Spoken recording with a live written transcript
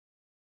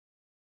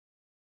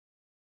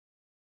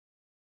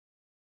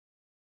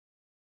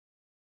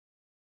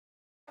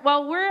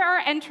Well, we are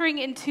entering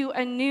into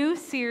a new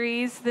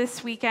series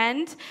this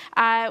weekend,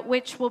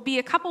 which will be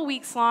a couple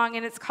weeks long,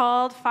 and it's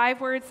called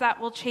 5 Words That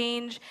Will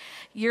Change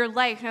Your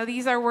Life. Now,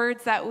 these are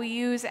words that we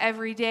use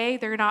every day.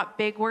 They're not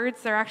big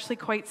words. They're actually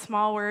quite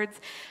small words.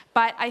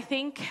 But I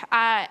think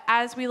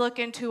as we look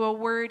into a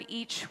word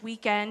each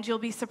weekend, you'll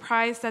be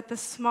surprised at the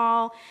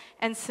small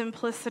and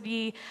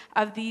simplicity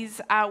of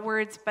these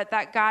words, but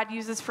that God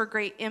uses for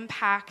great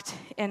impact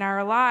in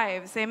our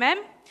lives.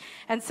 Amen?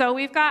 And so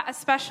we've got a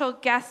special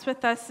guest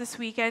with us this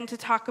weekend to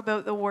talk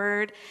about the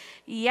word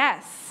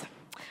yes.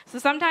 So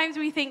sometimes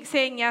we think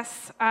saying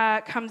yes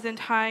comes in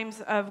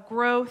times of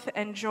growth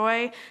and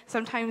joy.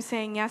 Sometimes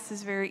saying yes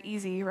is very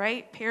easy,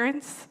 right,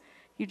 parents?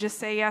 You just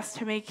say yes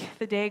to make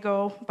the day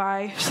go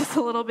by just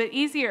a little bit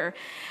easier.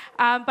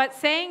 But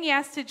saying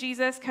yes to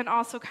Jesus can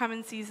also come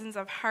in seasons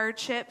of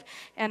hardship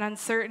and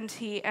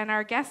uncertainty. And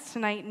our guest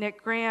tonight,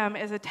 Nick Graham,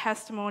 is a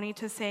testimony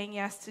to saying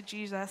yes to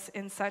Jesus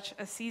in such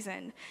a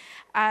season.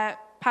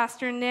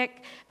 Pastor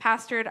Nick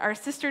pastored our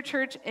sister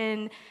church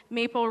in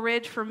Maple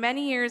Ridge for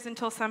many years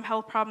until some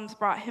health problems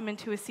brought him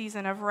into a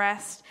season of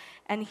rest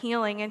and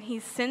healing. And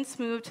he's since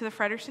moved to the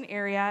Fredericton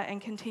area and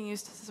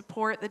continues to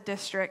support the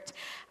district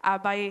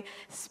by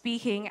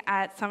speaking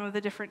at some of the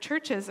different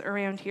churches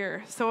around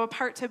here. So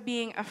apart to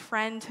being a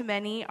friend to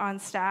many on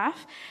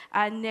staff,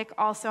 Nick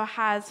also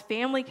has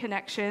family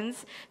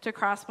connections to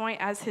Crosspoint,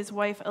 as his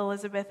wife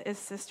Elizabeth is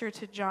sister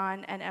to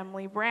John and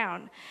Emily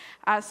Brown.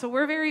 So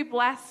we're very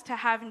blessed to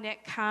have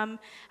Nick come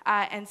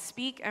and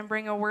speak and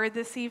bring a word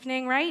this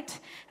evening, right?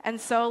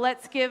 And so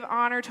let's give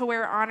honor to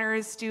where honor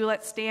is due.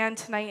 Let's stand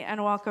tonight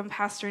and welcome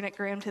Pastor Nick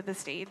Graham to the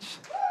stage.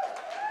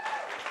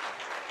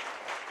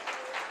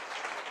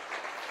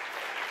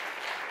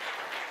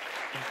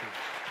 Thank you.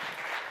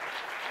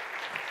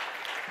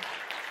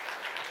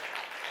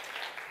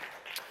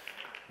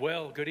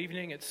 Well, good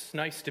evening. It's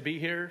nice to be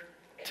here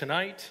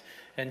tonight.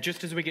 And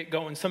just as we get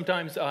going,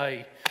 sometimes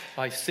I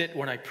sit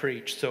when I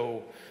preach,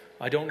 so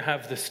I don't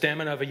have the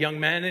stamina of a young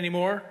man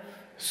anymore.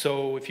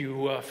 So if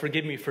you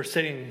forgive me for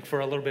sitting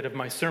for a little bit of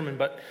my sermon,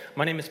 but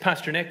my name is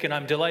Pastor Nick, and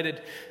I'm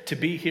delighted to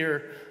be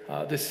here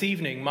this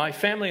evening. My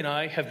family and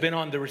I have been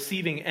on the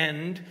receiving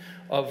end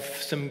of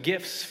some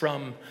gifts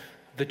from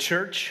the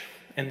church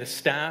and the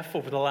staff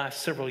over the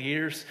last several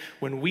years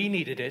when we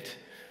needed it.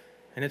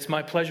 And it's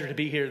my pleasure to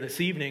be here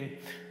this evening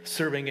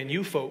serving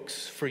in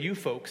for you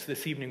folks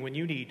this evening when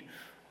you need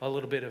a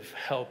little bit of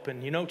help.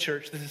 And you know,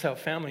 church, this is how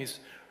families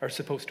are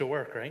supposed to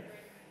work, right?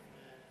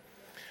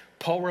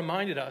 Paul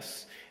reminded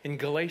us in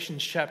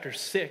Galatians chapter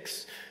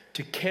 6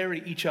 to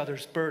carry each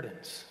other's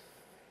burdens.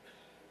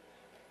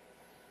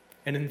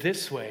 And in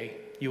this way,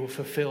 you will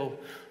fulfill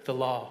the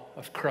law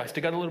of Christ.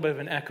 I got a little bit of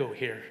an echo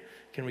here.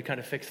 Can we kind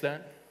of fix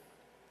that?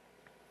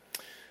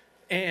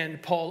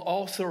 And Paul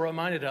also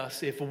reminded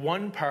us, if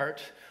one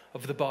part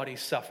of the body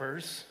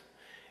suffers,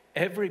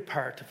 every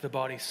part of the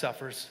body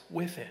suffers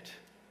with it.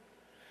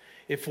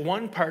 If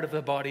one part of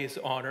the body is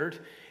honored,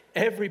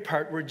 every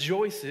part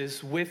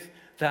rejoices with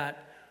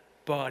that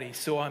body.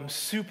 So I'm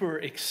super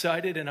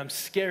excited and I'm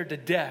scared to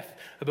death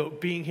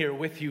about being here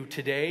with you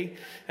today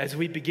as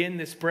we begin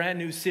this brand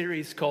new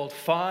series called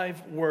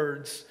 5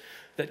 Words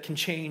That Can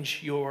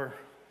Change Your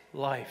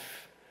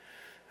Life.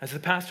 As the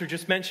pastor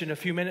just mentioned a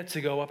few minutes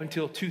ago, up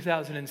until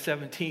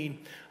 2017,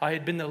 I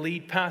had been the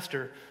lead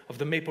pastor of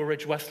the Maple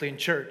Ridge Wesleyan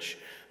Church.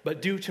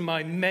 But due to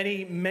my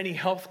many, many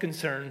health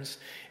concerns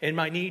and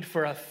my need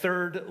for a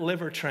 3rd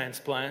liver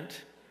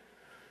transplant,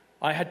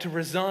 I had to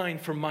resign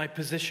from my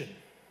position.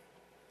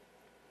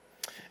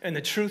 And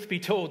the truth be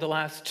told, the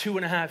last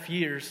 2.5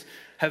 years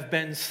have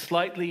been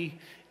slightly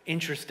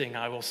interesting,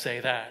 I will say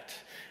that,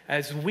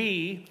 as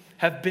we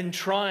have been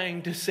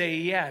trying to say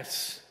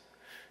yes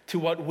to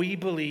what we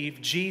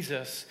believe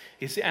Jesus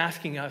is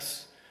asking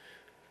us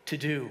to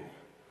do.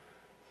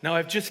 Now,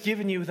 I've just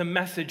given you the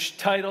message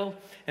title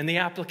and the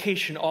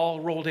application all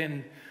rolled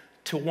in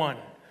to one.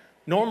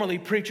 Normally,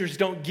 preachers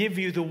don't give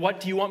you the what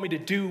do you want me to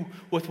do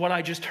with what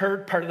I just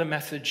heard part of the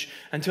message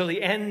until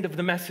the end of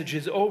the message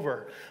is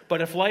over.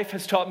 But if life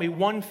has taught me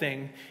one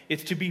thing,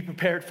 it's to be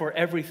prepared for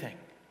everything.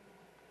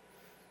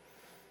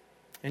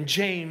 And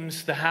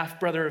James, the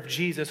half-brother of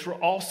Jesus,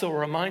 also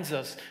reminds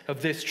us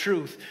of this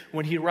truth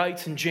when he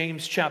writes in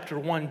James chapter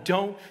 1,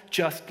 don't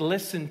just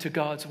listen to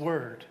God's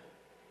word.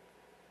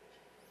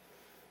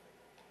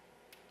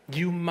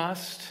 You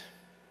must,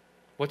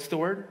 what's the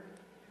word?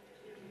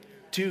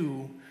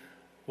 Do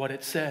what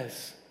it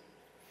says.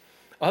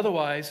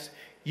 Otherwise,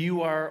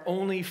 you are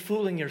only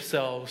fooling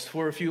yourselves,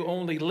 for if you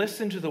only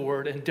listen to the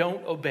word and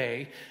don't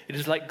obey, it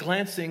is like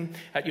glancing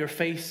at your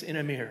face in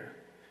a mirror.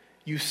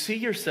 You see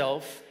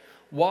yourself,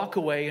 walk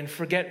away, and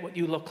forget what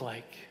you look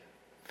like.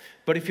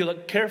 But if you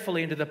look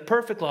carefully into the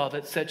perfect law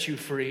that sets you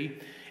free,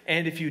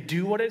 and if you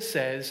do what it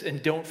says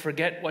and don't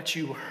forget what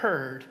you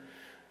heard,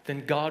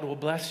 then God will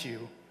bless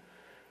you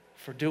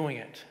for doing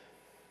it.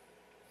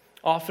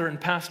 Author and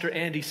pastor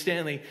Andy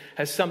Stanley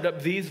has summed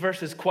up these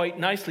verses quite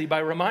nicely by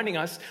reminding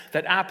us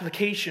that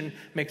application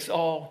makes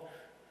all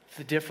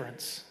the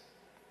difference.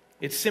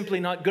 It's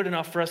simply not good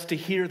enough for us to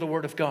hear the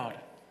word of God.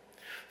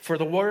 For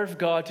the Word of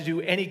God to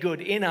do any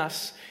good in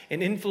us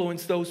and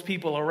influence those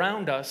people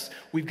around us,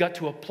 we've got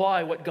to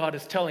apply what God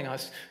is telling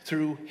us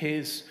through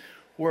His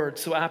Word.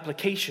 So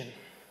application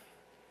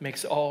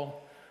makes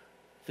all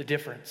the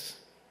difference.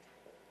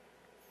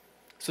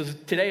 So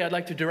today I'd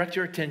like to direct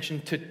your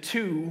attention to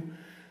two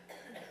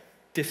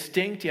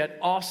distinct yet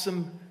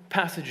awesome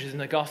passages in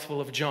the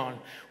Gospel of John,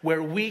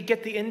 where we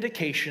get the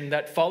indication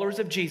that followers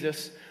of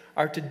Jesus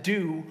are to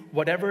do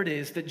whatever it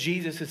is that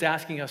Jesus is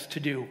asking us to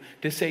do,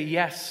 to say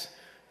yes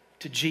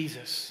to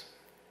Jesus.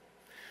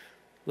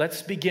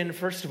 Let's begin,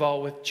 first of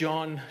all, with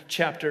John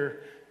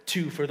chapter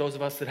 2. For those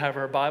of us that have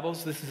our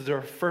Bibles, this is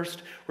our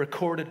first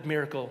recorded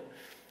miracle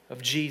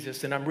of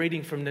Jesus. And I'm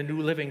reading from the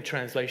New Living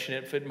Translation,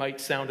 if it might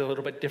sound a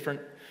little bit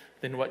different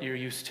than what you're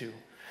used to.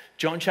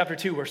 John chapter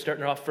 2, we're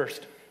starting off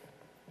first.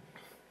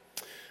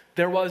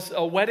 There was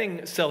a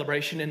wedding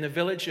celebration in the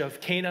village of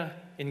Cana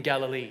in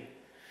Galilee.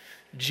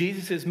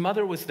 Jesus'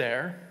 mother was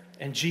there,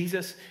 and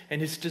Jesus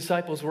and his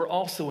disciples were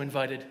also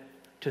invited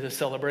to the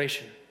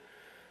celebration.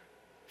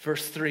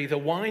 Verse 3, the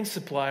wine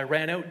supply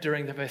ran out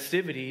during the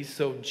festivities,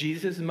 so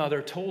Jesus'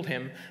 mother told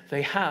him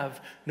they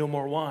have no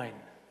more wine.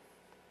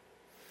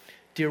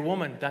 Dear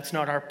woman, that's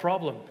not our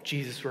problem,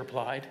 Jesus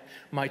replied.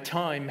 My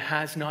time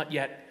has not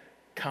yet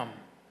come.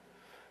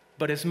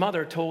 But his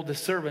mother told the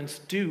servants,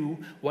 do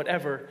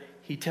whatever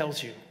he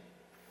tells you.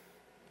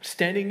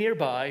 Standing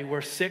nearby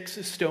were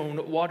 6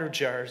 stone water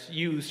jars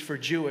used for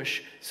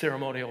Jewish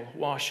ceremonial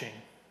washing.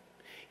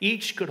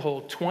 Each could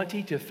hold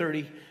 20 to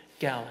 30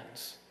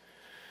 gallons.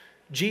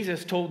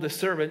 Jesus told the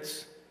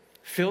servants,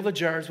 fill the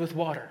jars with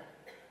water.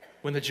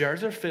 When the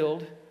jars are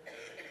filled,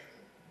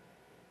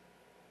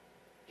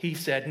 he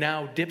said,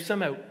 now dip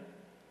some out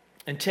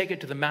and take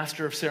it to the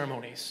master of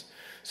ceremonies.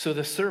 So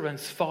the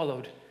servants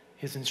followed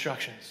his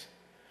instructions.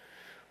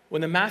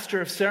 When the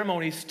master of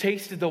ceremonies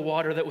tasted the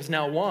water that was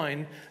now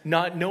wine,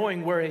 not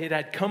knowing where it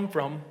had come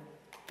from,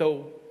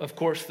 though, of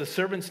course, the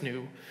servants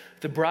knew,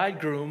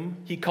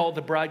 he called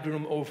the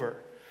bridegroom over.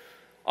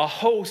 A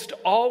host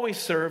always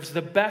serves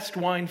the best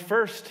wine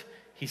first,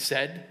 he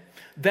said.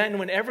 Then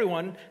when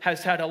everyone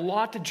has had a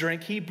lot to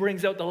drink, he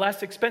brings out the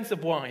less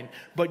expensive wine.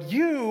 But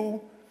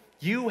you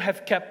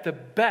have kept the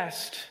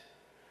best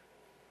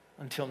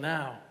until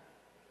now.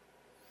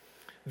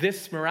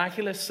 This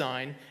miraculous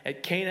sign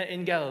at Cana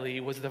in Galilee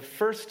was the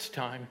first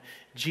time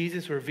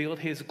Jesus revealed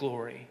his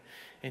glory,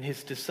 and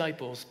his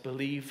disciples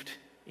believed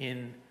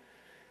in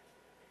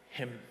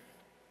him.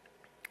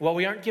 While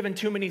we aren't given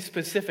too many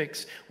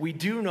specifics, we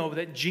do know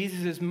that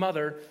Jesus'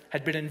 mother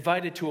had been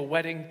invited to a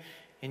wedding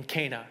in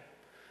Cana.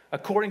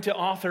 According to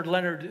author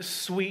Leonard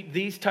Sweet,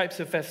 these types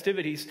of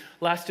festivities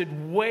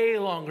lasted way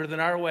longer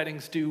than our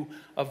weddings do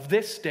of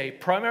this day,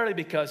 primarily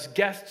because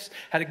guests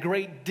had a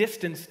great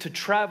distance to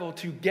travel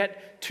to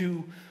get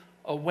to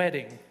a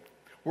wedding.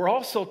 We're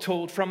also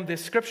told from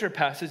this scripture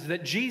passage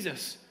that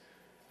Jesus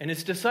and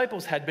his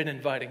disciples had been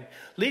inviting,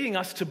 leading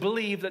us to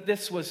believe that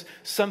this was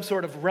some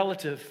sort of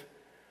relative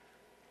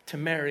to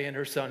Mary and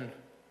her son,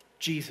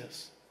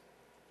 Jesus.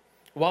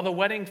 While the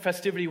wedding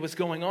festivity was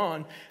going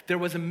on, there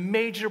was a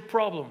major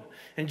problem.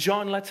 And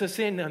John lets us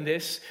in on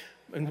this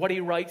in what he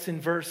writes in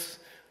verse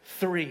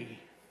 3.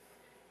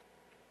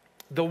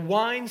 The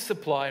wine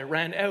supply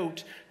ran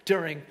out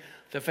during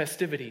the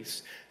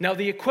festivities. Now,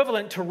 the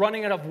equivalent to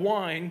running out of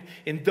wine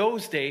in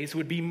those days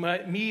would be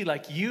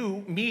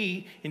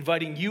me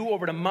inviting you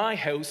over to my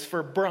house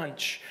for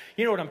brunch.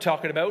 You know what I'm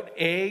talking about.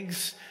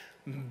 Eggs,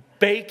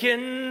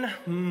 bacon.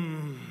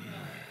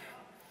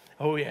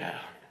 Oh, yeah.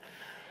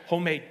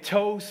 Homemade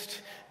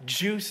toast,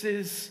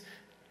 juices,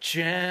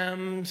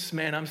 jams.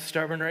 Man, I'm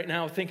starving right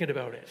now thinking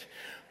about it.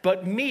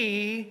 But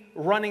me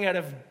running out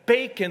of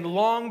bacon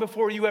long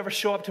before you ever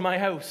show up to my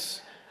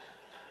house.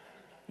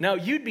 Now,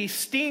 you'd be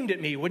steamed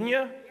at me, wouldn't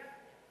you?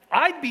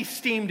 I'd be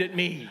steamed at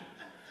me.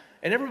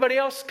 And everybody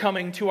else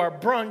coming to our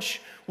brunch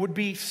would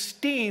be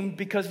steamed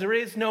because there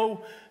is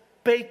no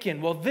bacon.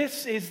 Well,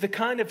 this is the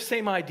kind of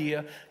same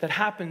idea that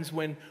happens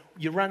when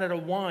you run out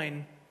of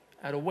wine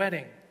at a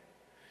wedding.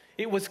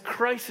 It was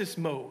crisis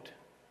mode.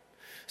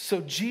 So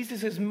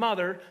Jesus'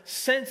 mother,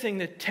 sensing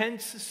the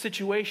tense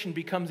situation,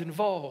 becomes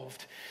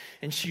involved.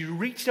 And she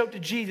reached out to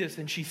Jesus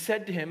and she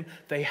said to him,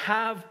 they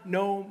have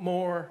no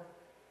more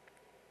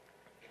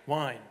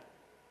wine.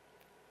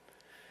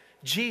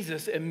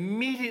 Jesus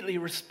immediately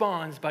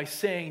responds by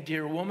saying,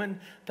 dear woman,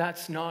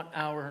 that's not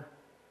our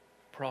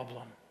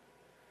problem.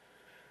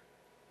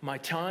 My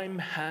time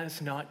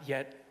has not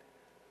yet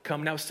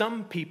come. Now,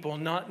 some people,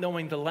 not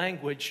knowing the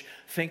language,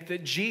 think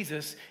that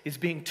Jesus is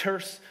being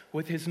terse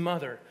with his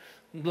mother.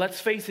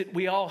 Let's face it,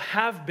 we all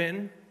have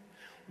been,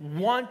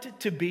 want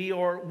to be,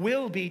 or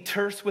will be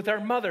terse with our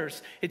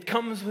mothers. It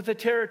comes with the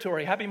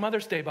territory. Happy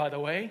Mother's Day, by the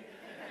way.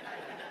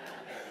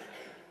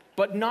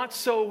 But not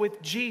so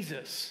with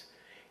Jesus.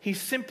 He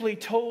simply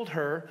told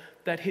her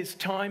that his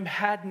time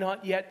had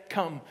not yet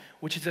come,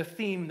 which is a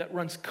theme that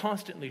runs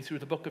constantly through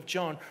the book of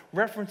John,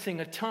 referencing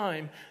a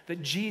time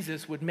that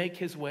Jesus would make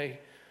his way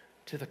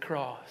to the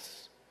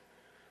cross.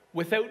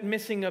 Without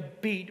missing a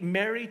beat,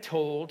 Mary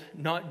told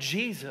not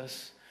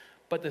Jesus,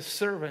 but the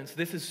servants,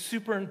 this is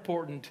super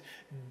important,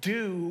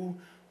 do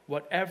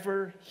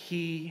whatever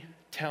he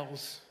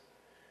tells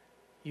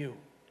you.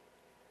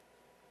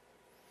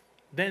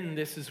 Then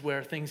this is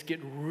where things get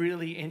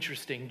really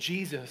interesting.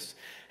 Jesus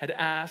had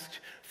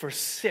asked for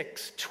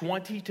 6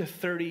 20 to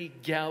 30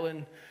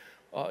 gallon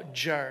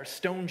jars,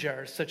 stone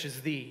jars such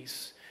as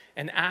these,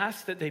 and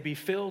asked that they be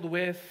filled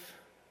with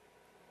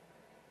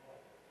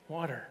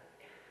water.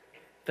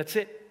 That's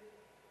it.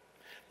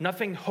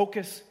 Nothing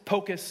hocus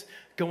pocus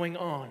going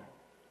on.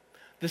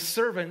 The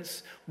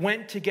servants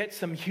went to get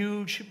some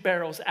huge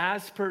barrels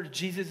as per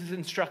Jesus'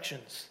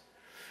 instructions.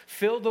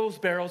 Filled those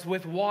barrels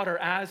with water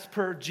as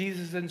per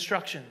Jesus'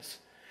 instructions.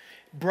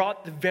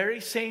 Brought the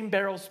very same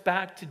barrels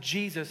back to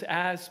Jesus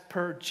as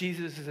per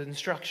Jesus'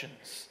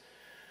 instructions.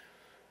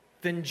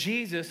 Then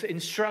Jesus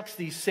instructs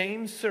these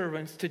same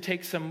servants to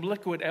take some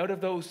liquid out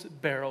of those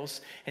barrels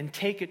and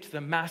take it to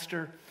the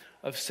master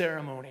of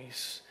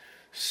ceremonies.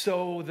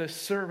 So the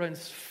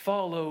servants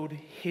followed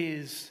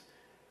his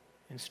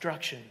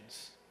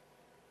instructions.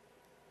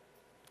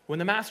 When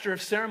the master of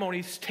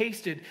ceremonies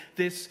tasted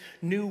this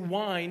new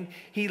wine,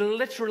 he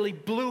literally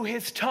blew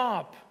his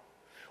top.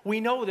 We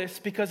know this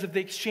because of the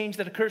exchange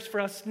that occurs for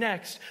us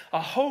next.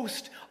 A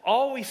host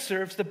always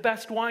serves the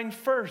best wine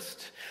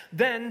first.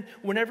 Then,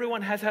 when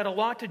everyone has had a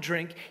lot to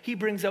drink, he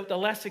brings out the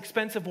less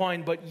expensive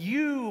wine. But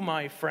you,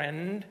 my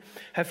friend,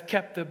 have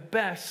kept the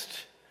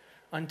best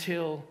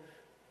until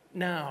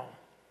now.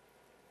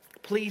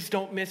 Please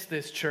don't miss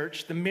this,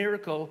 church. The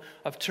miracle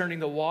of turning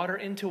the water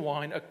into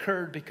wine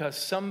occurred because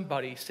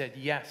somebody said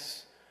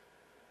yes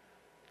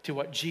to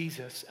what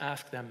Jesus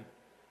asked them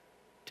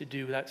to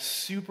do. That's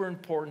super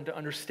important to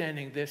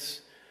understanding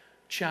this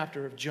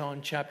chapter of John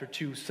chapter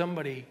 2.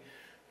 Somebody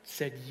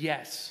said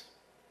yes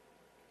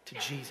to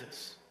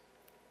Jesus.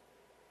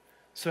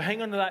 So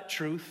hang on to that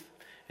truth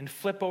and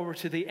flip over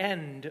to the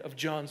end of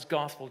John's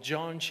gospel,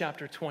 John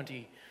chapter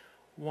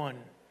 21.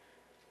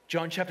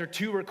 John chapter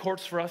 2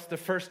 records for us the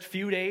first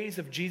few days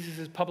of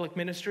Jesus' public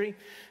ministry,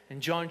 and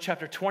John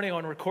chapter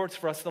 21 records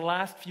for us the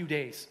last few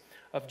days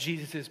of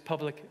Jesus'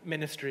 public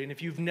ministry. And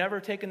if you've never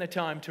taken the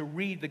time to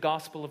read the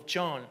Gospel of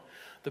John,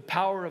 the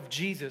power of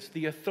Jesus,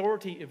 the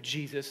authority of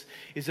Jesus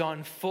is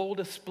on full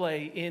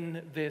display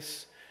in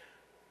this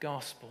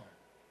gospel.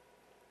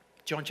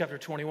 John chapter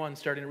 21,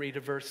 starting to read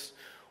at verse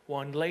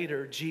 1.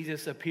 Later,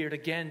 Jesus appeared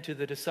again to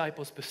the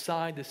disciples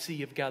beside the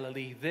Sea of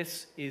Galilee.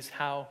 This is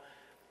how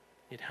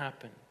it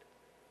happened.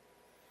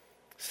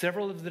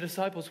 Several of the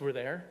disciples were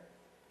there.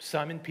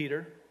 Simon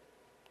Peter,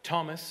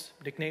 Thomas,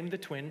 nicknamed the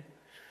twin,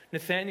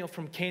 Nathanael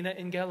from Cana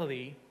in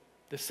Galilee,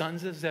 the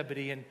sons of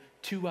Zebedee, and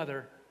 2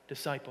 other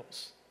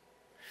disciples.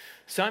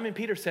 Simon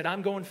Peter said,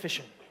 "I'm going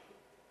fishing."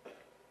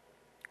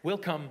 "We'll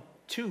come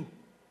too,"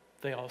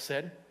 they all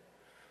said.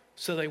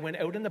 So they went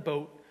out in the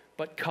boat,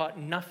 but caught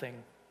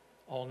nothing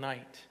all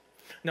night.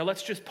 Now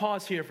let's just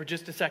pause here for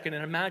just a second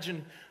and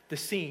imagine the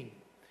scene.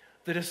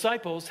 The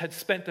disciples had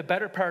spent the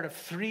better part of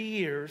 3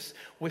 years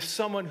with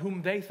someone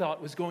whom they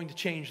thought was going to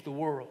change the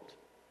world.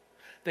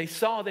 They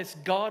saw this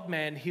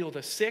God-man heal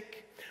the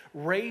sick,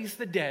 raise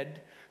the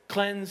dead,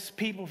 cleanse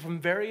people from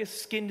various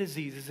skin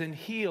diseases, and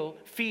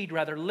feed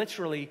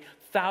literally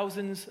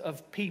thousands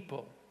of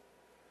people.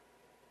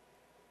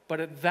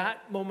 But at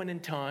that moment in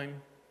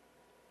time,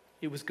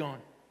 it was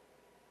gone.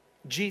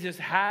 Jesus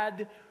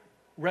had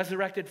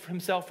resurrected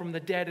himself from the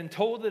dead and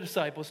told the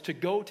disciples to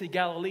go to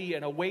Galilee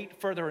and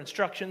await further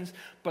instructions.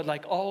 But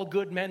like all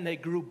good men, they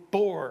grew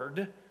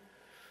bored.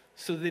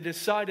 So they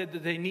decided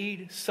that they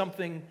need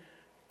something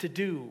to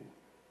do.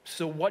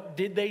 So what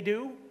did they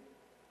do?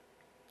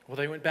 Well,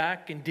 they went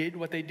back and did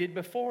what they did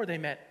before they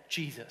met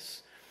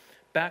Jesus.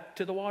 Back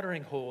to the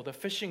watering hole, the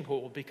fishing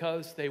hole,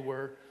 because they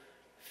were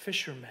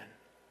fishermen.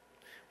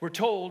 We're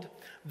told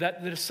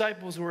that the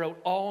disciples were out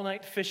all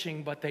night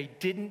fishing, but they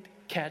didn't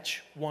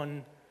catch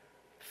one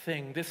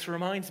thing. This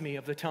reminds me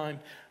of the time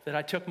that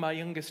I took my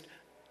youngest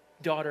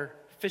daughter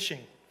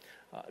fishing.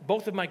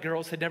 Both of my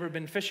girls had never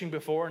been fishing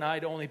before, and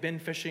I'd only been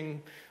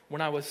fishing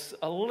when I was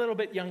a little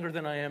bit younger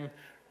than I am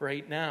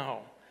right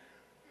now.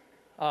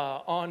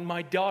 On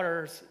my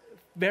daughter's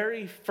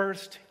very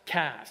first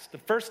cast, the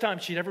first time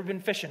she'd ever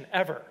been fishing,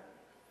 ever,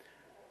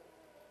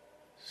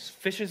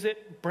 fishes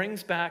it,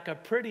 brings back a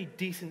pretty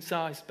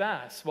decent-sized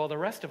bass, while the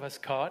rest of us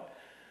caught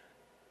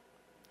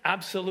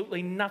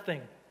absolutely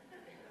nothing.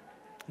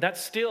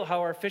 That's still how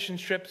our fishing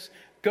trips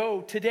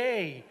go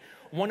today.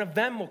 One of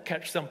them will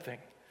catch something.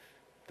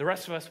 The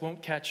rest of us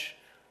won't catch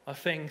a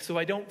thing. So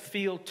I don't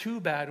feel too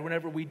bad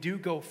whenever we do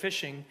go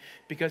fishing,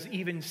 because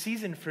even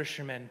seasoned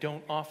fishermen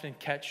don't often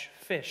catch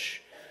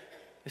fish,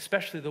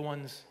 especially the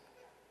ones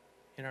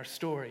in our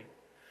story.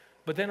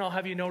 But then I'll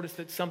have you notice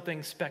that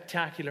something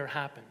spectacular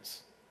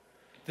happens.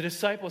 The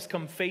disciples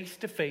come face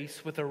to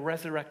face with a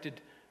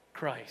resurrected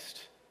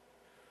Christ.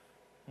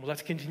 Well,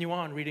 let's continue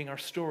on reading our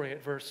story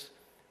at verse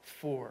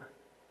 4.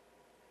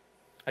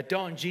 At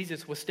dawn,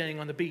 Jesus was standing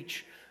on the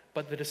beach,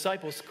 but the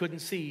disciples couldn't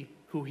see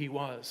who he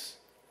was.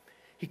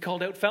 He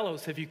called out,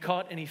 "Fellows, have you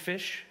caught any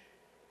fish?"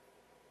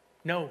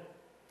 "No,"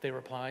 they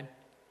replied.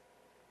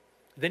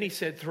 Then he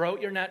said, throw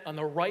out your net on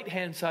the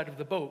right-hand side of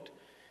the boat,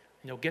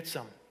 and you'll get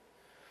some.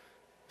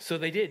 So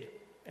they did,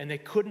 and they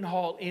couldn't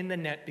haul in the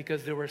net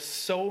because there were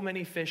so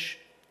many fish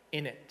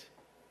in it.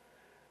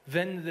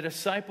 Then the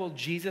disciple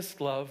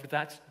Jesus loved,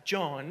 that's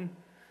John,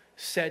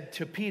 said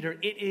to Peter,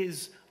 it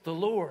is the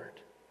Lord.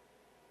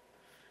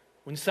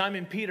 When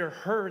Simon Peter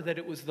heard that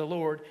it was the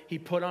Lord, he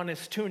put on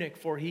his tunic,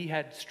 for he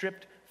had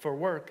stripped for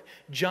work,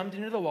 jumped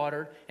into the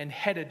water, and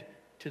headed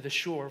to the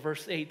shore.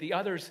 Verse 8, the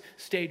others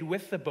stayed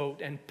with the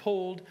boat and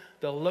pulled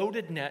the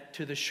loaded net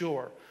to the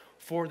shore,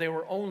 for they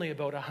were only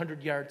about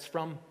 100 yards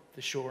from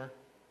the shore.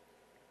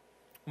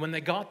 When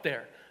they got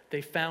there,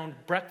 they found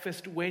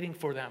breakfast waiting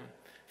for them,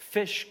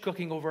 fish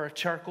cooking over a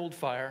charcoal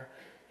fire,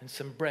 and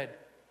some bread.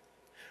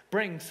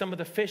 Bring some of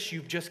the fish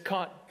you've just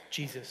caught,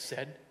 Jesus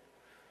said.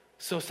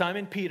 So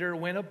Simon Peter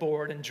went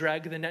aboard and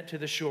dragged the net to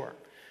the shore.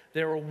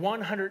 There were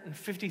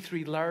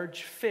 153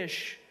 large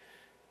fish,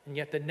 and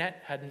yet the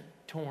net hadn't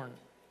torn.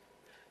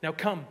 Now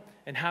come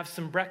and have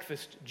some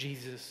breakfast,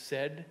 Jesus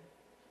said.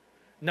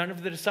 None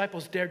of the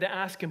disciples dared to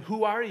ask him,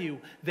 who are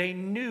you? They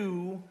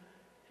knew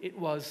it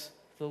was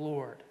the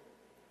Lord.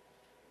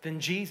 Then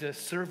Jesus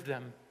served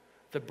them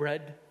the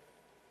bread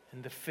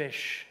and the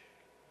fish.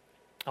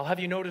 I'll have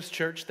you notice,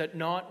 church, that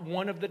not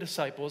one of the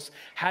disciples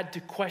had to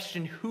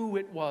question who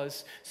it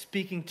was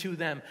speaking to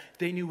them.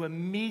 They knew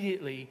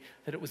immediately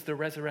that it was the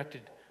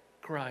resurrected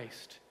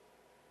Christ.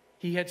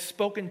 He had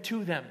spoken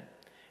to them,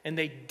 and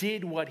they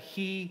did what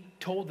he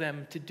told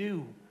them to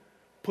do.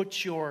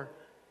 Put your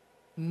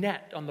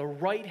net on the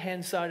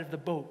right-hand side of the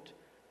boat.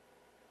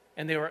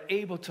 And they were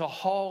able to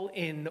haul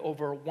in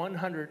over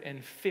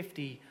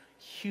 150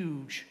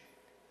 huge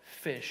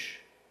fish.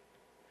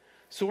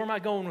 So where am I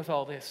going with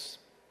all this?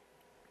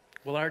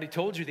 Well, I already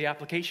told you the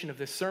application of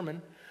this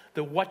sermon.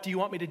 The what do you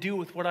want me to do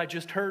with what I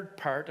just heard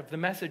part of the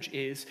message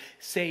is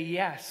say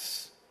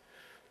yes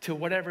to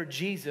whatever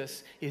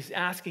Jesus is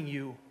asking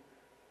you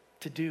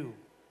to do.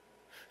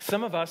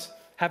 Some of us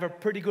have a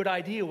pretty good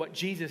idea what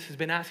Jesus has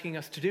been asking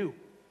us to do.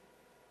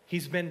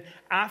 He's been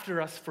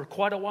after us for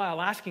quite a while,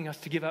 asking us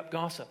to give up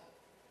gossip.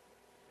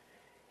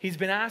 He's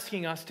been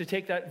asking us to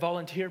take that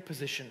volunteer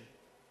position.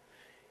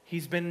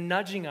 He's been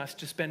nudging us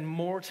to spend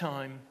more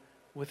time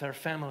with our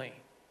family.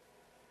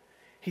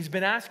 He's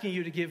been asking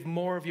you to give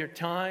more of your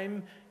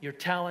time, your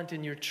talent,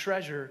 and your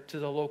treasure to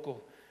the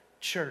local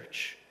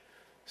church.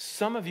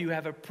 Some of you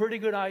have a pretty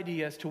good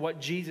idea as to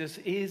what Jesus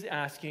is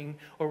asking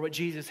or what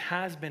Jesus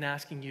has been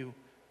asking you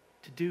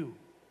to do.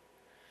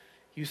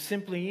 You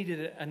simply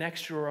needed an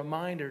extra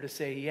reminder to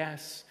say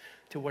yes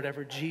to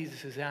whatever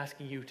Jesus is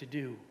asking you to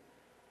do.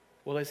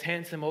 Well, this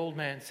handsome old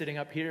man sitting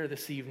up here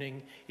this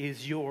evening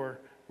is your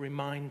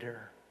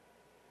reminder.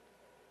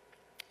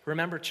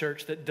 Remember,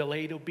 church, that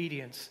delayed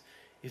obedience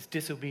is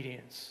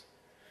disobedience.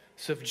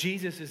 So if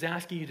Jesus is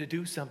asking you to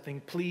do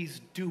something,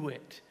 please do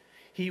it.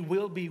 He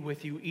will be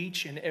with you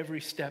each and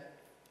every step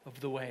of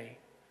the way.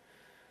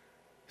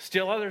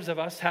 Still others of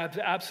us have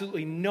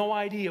absolutely no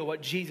idea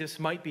what Jesus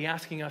might be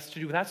asking us to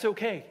do. That's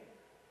okay.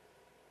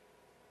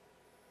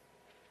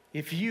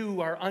 If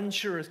you are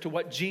unsure as to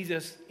what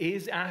Jesus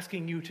is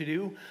asking you to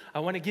do, I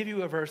want to give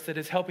you a verse that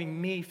is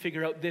helping me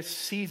figure out this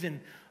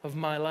season of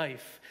my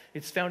life.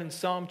 It's found in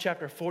Psalm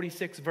chapter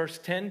 46, verse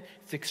 10.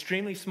 It's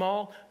extremely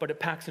small, but it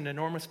packs an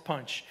enormous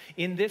punch.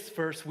 In this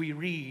verse, we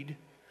read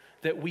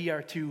that we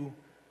are to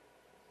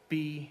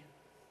be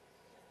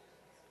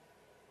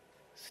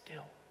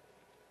still.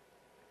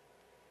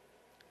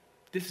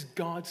 This is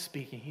God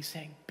speaking. He's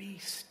saying, be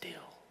still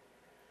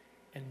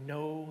and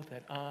know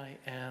that I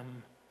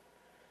am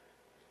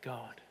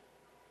God.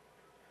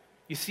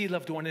 You see,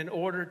 loved one, in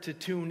order to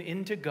tune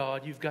into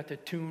God, you've got to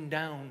tune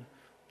down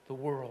the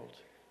world.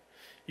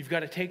 You've got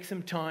to take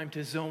some time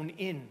to zone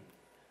in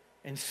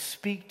and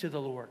speak to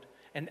the Lord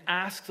and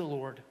ask the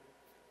Lord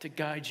to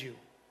guide you.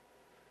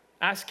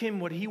 Ask him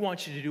what he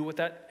wants you to do with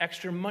that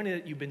extra money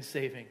that you've been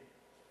saving.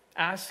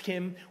 Ask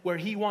him where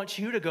he wants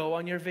you to go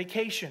on your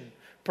vacation.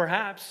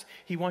 Perhaps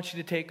he wants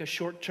you to take a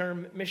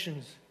short-term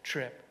missions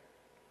trip.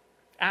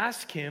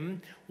 Ask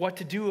him what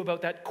to do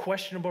about that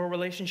questionable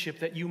relationship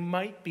that you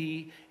might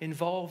be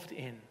involved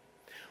in.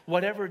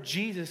 Whatever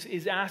Jesus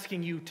is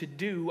asking you to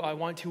do, I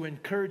want to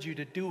encourage you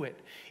to do it.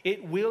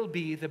 It will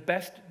be the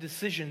best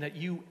decision that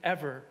you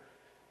ever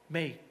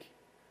make.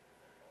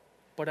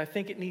 But I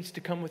think it needs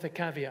to come with a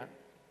caveat.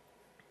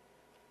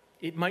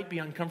 It might be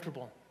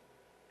uncomfortable.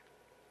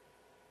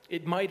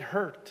 It might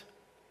hurt.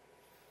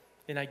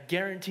 And I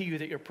guarantee you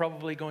that you're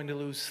probably going to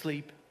lose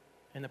sleep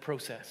in the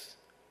process.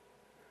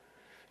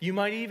 You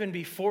might even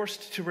be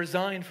forced to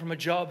resign from a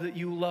job that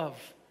you love.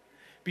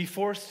 Be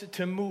forced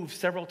to move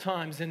several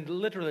times and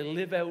literally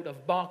live out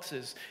of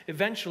boxes.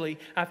 Eventually,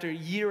 after a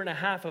year and a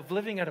half of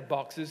living out of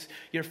boxes,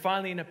 you're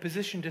finally in a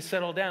position to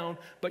settle down,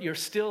 but you're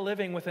still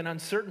living with an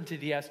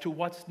uncertainty as to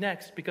what's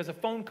next because a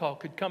phone call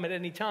could come at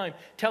any time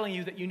telling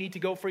you that you need to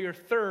go for your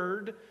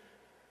third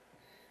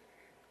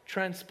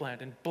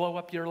transplant and blow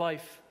up your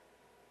life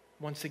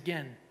once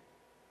again.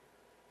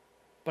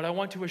 But I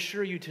want to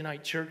assure you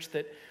tonight, church,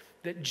 that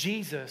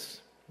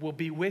Jesus will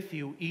be with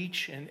you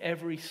each and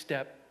every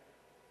step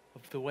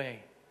of the way.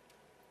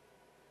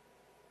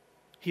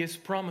 He has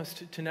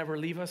promised to never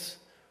leave us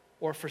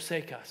or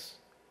forsake us.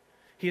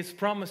 He has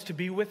promised to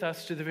be with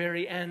us to the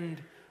very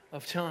end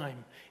of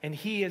time. And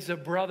he is a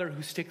friend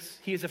who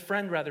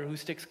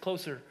sticks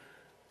closer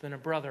than a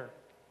brother.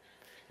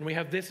 And we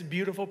have this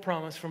beautiful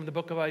promise from the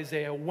book of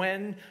Isaiah: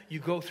 when you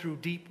go through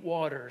deep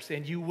waters,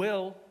 and you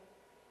will,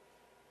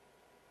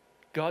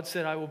 God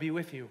said, I will be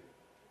with you.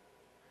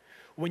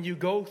 When you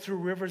go through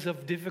rivers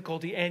of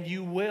difficulty, and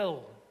you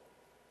will,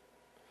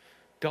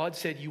 God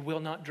said, you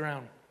will not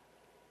drown.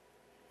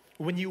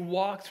 When you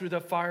walk through the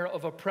fire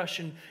of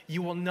oppression,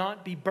 you will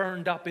not be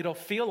burned up. It'll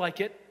feel like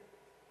it,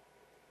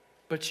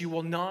 but you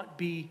will not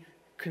be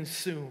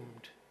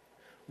consumed.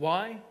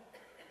 Why?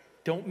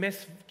 Don't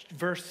miss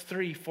verse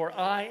 3. For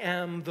I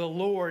am the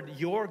Lord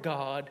your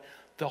God,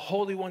 the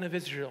Holy One of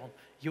Israel,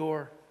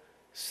 your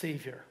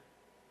Savior.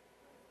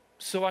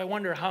 So I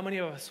wonder how many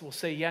of us will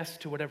say yes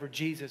to whatever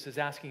Jesus is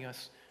asking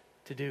us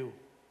to do.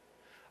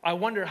 I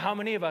wonder how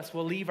many of us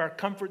will leave our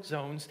comfort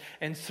zones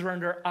and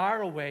surrender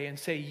our way and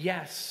say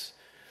yes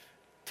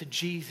to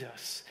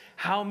Jesus.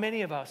 How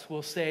many of us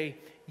will say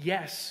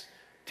yes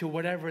to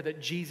whatever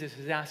that Jesus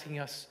is asking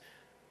us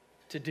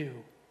to do?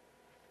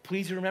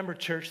 Please remember,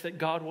 church, that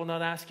God will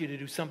not ask you to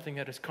do something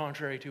that is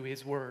contrary to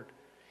his word.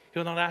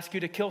 He'll not ask you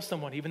to kill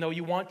someone even though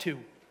you want to.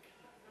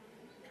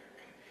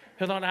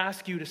 He'll not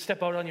ask you to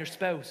step out on your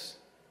spouse.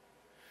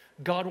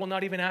 God will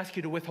not even ask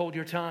you to withhold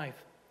your tithe.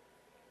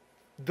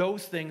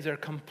 Those things are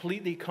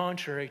completely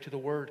contrary to the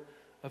word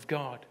of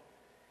God.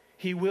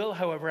 He will,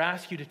 however,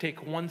 ask you to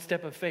take one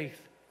step of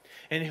faith,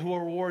 and he will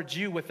reward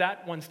you with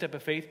that one step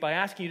of faith by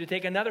asking you to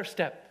take another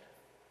step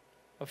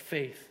of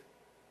faith.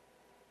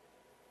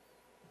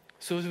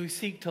 So as we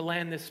seek to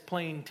land this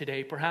plane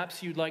today,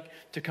 perhaps you'd like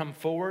to come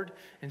forward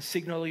and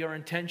signal your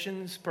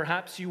intentions.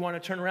 Perhaps you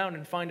want to turn around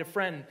and find a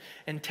friend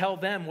and tell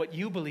them what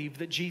you believe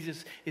that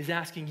Jesus is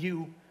asking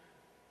you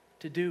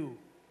to do.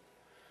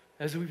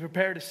 As we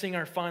prepare to sing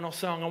our final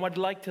song, I would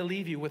like to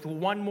leave you with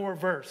one more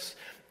verse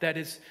that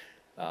is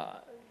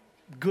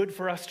good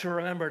for us to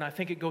remember, and I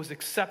think it goes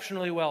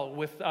exceptionally well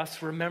with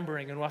us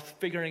remembering and us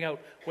figuring out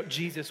what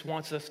Jesus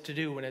wants us to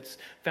do, and it's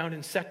found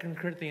in 2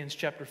 Corinthians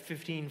chapter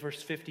 15,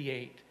 verse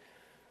 58.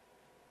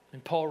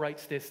 And Paul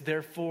writes this: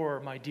 therefore,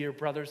 my dear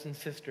brothers and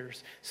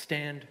sisters,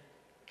 stand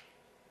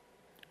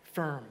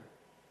firm.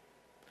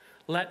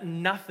 Let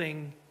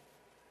nothing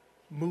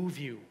move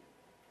you.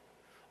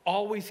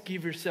 Always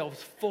give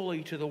yourselves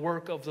fully to the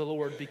work of the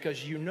Lord,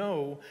 because you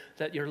know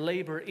that your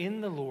labor in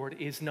the Lord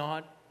is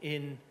not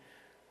in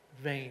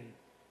vain.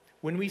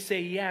 When we say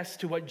yes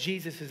to what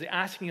Jesus is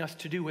asking us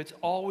to do, it's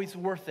always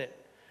worth it.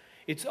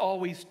 It's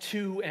always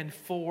to and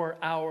for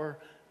our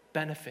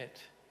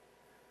benefit.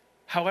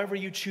 However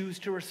you choose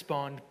to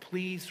respond,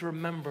 please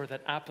remember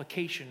that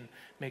application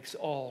makes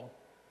all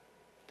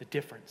the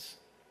difference.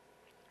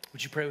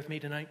 Would you pray with me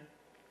tonight?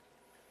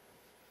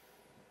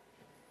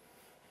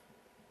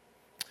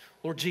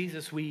 Lord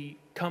Jesus, we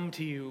come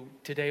to you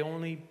today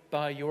only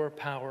by your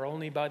power,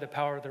 only by the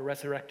power of the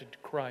resurrected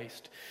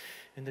Christ.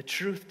 And the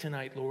truth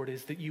tonight, Lord,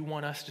 is that you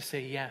want us to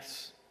say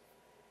yes.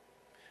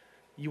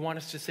 You want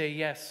us to say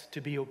yes, to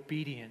be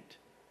obedient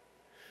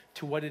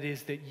to what it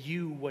is that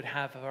you would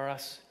have for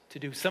us to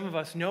do. Some of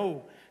us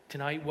know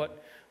tonight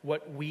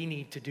what we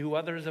need to do.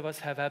 Others of us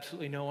have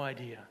absolutely no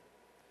idea.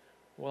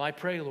 Well, I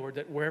pray, Lord,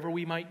 that wherever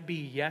we might be,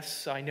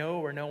 yes, I know,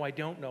 or no, I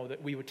don't know,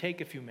 that we would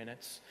take a few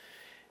minutes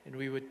and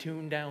we would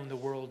tune down the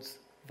world's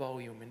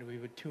volume, and we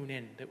would tune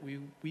in, that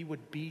we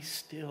would be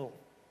still.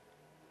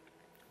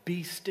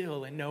 Be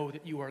still and know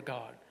that you are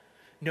God.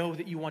 Know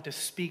that you want to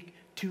speak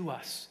to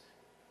us.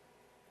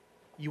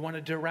 You want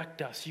to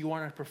direct us. You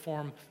want to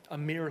perform a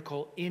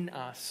miracle in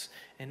us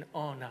and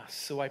on us.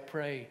 So I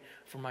pray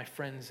for my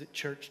friends at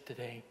church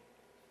today,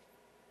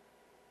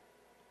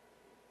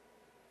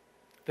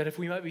 that if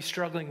we might be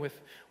struggling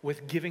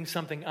with giving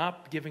something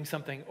up, giving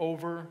something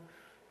over,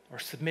 or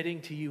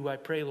submitting to you, I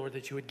pray, Lord,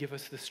 that you would give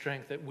us the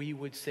strength that we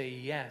would say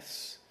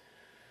yes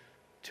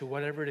to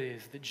whatever it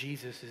is that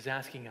Jesus is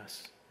asking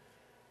us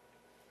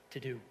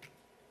to do.